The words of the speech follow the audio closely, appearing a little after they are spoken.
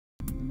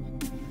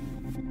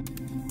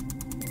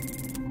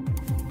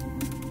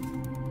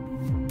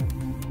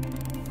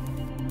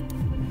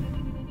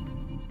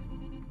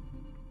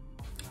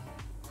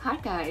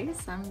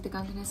guys, I'm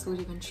Digangana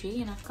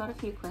Suryavanshi and I've got a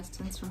few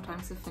questions from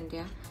Times of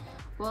India.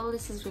 Well,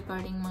 this is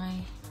regarding my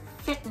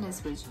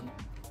fitness regime.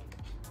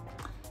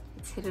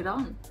 Let's hit it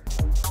on.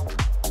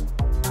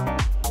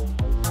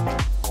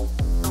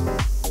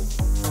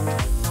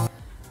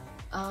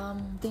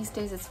 These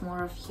days it's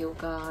more of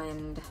yoga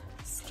and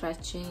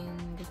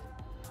stretching,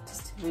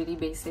 just really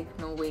basic,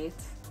 no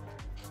weights.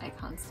 I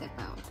can't step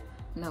out,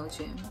 no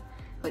gym,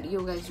 but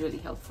yoga is really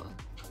helpful,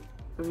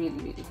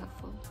 really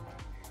helpful.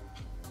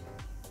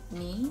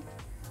 Me,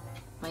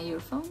 my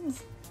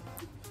earphones,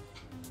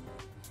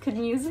 good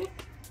music.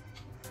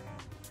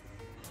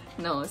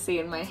 No, see,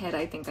 in my head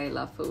I think I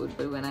love food,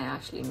 but when I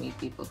actually meet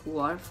people who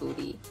are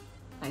foodie,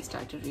 I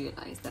start to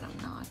realize that I'm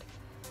not,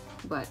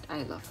 but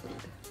I love food.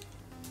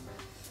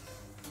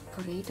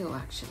 Burrito,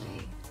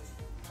 actually.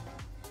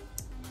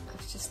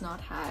 I've just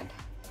not had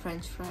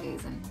French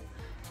fries in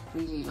a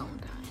really long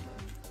time,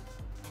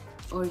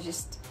 or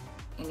just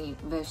any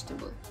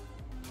vegetable.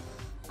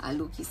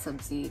 Aloo ki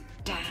sabzi,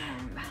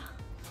 damn.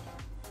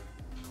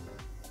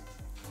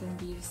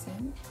 Ranveer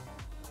Singh,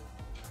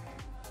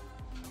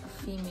 a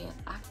female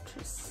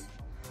actress.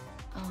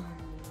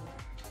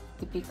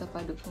 Deepika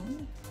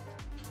Padukone,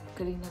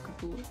 Kareena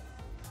Kapoor,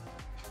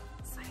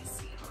 Size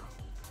Zero,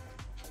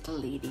 the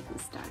lady who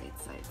started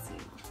Size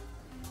Zero.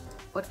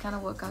 What kind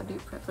of workout do you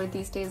prefer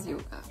these days?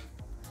 Yoga,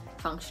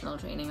 functional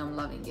training, I'm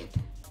loving it.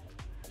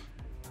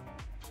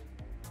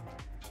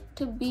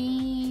 To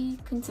be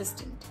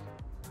consistent,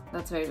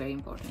 that's very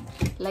important.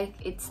 Like,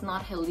 it's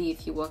not healthy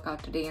if you work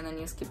out today and then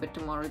you skip it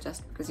tomorrow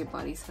just because your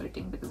body's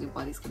hurting, because your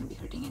body's going to be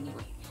hurting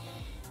anyway.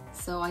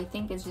 So I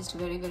think it's just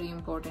very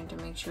important to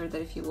make sure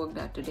that if you worked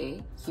out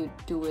today, you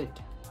do it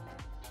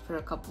for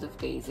a couple of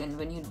days, and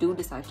when you do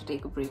decide to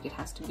take a break, it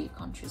has to be a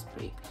conscious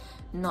break,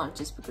 not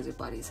just because your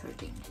body is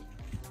hurting.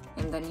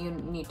 And then you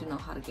need to know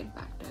how to get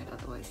back to it,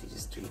 otherwise you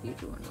just really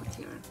ruin with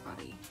your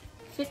body.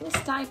 Fitness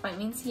type, I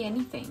mean, see,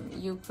 anything.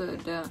 You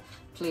could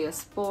play a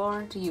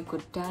sport, you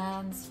could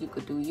dance, you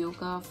could do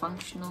yoga,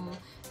 functional,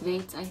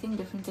 weights. I think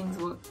different things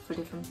work for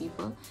different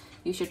people.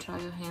 You should try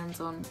your hands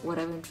on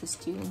whatever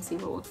interests you and see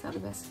what works out the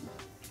best for you.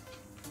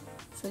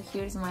 So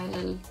here's my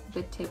little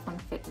bit tip on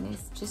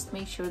fitness. Just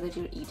make sure that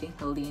you're eating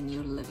healthy and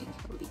you're living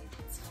healthy.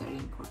 It's very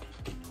important.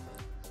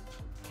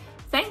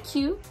 Thank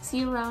you. See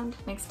you around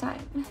next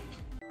time.